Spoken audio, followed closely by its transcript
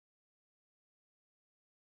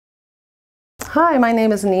Hi, my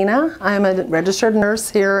name is Nina. I'm a registered nurse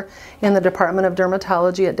here in the Department of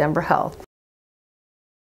Dermatology at Denver Health.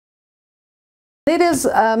 It is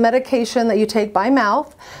a medication that you take by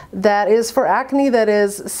mouth that is for acne that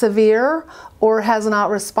is severe or has not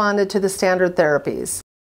responded to the standard therapies.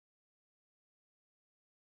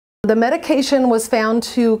 The medication was found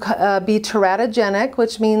to be teratogenic,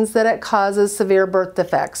 which means that it causes severe birth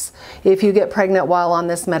defects if you get pregnant while on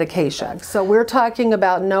this medication. So we're talking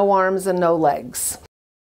about no arms and no legs.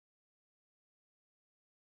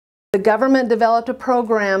 The government developed a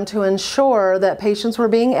program to ensure that patients were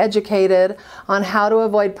being educated on how to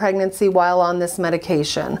avoid pregnancy while on this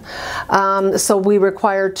medication. So we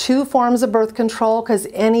require 2 forms of birth control because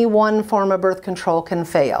any one form of birth control can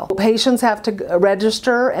fail. Patients have to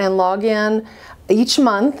register and log in each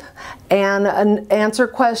month and answer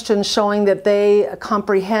questions showing that they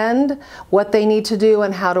comprehend what they need to do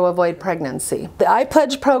and how to avoid pregnancy. The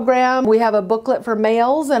iPledge program, we have a booklet for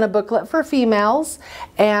males and a booklet for females,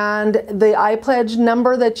 and the iPledge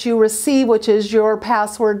number that you receive, which is your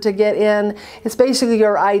password to get in, it's basically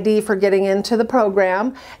your ID for getting into the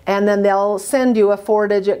program, and then they'll send you a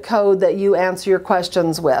 4-digit code that you answer your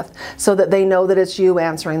questions with so that they know that it's you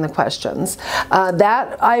answering the questions.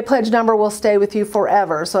 That iPledge number will stay with you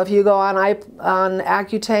forever. So if you go on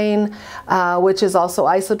accutane, which is also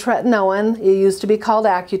isotretinoin, it used to be called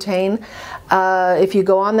accutane, if you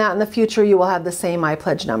go on that in the future, you will have the same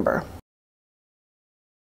iPledge number.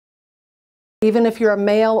 Even if you're a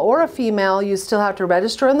male or a female, you still have to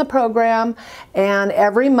register in the program, and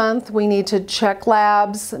every month we need to check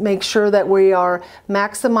labs, make sure that we are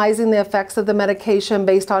maximizing the effects of the medication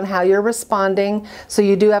based on how you're responding. So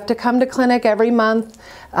you do have to come to clinic every month,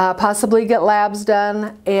 possibly get labs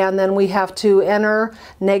done, and then we have to enter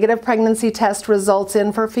negative pregnancy test results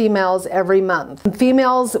in for females every month.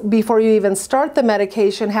 Females, before you even start the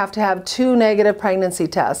medication, have to have 2 negative pregnancy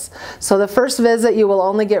tests. So the first visit you will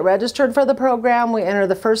only get registered for the program. We enter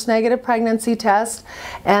the first negative pregnancy test,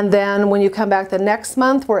 and then when you come back the next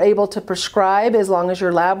month, we're able to prescribe as long as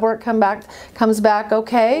your lab work comes back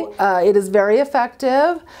okay. It is very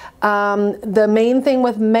effective. The main thing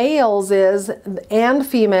with males and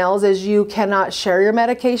females is you cannot share your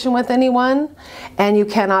medication with anyone, and you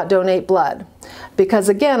cannot donate blood. Because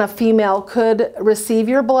again, a female could receive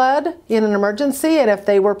your blood in an emergency, and if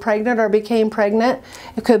they were pregnant or became pregnant,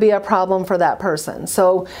 it could be a problem for that person.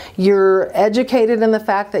 So you're educated in the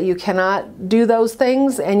fact that you cannot do those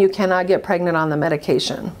things and you cannot get pregnant on the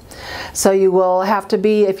medication. So you will have to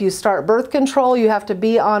be, if you start birth control, you have to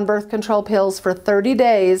be on birth control pills for 30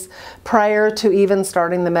 days prior to even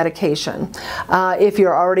starting the medication. If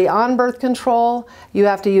you're already on birth control, you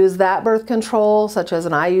have to use that birth control, such as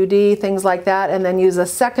an IUD, things like that, and then use a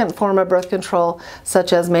second form of birth control,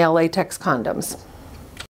 such as male latex condoms.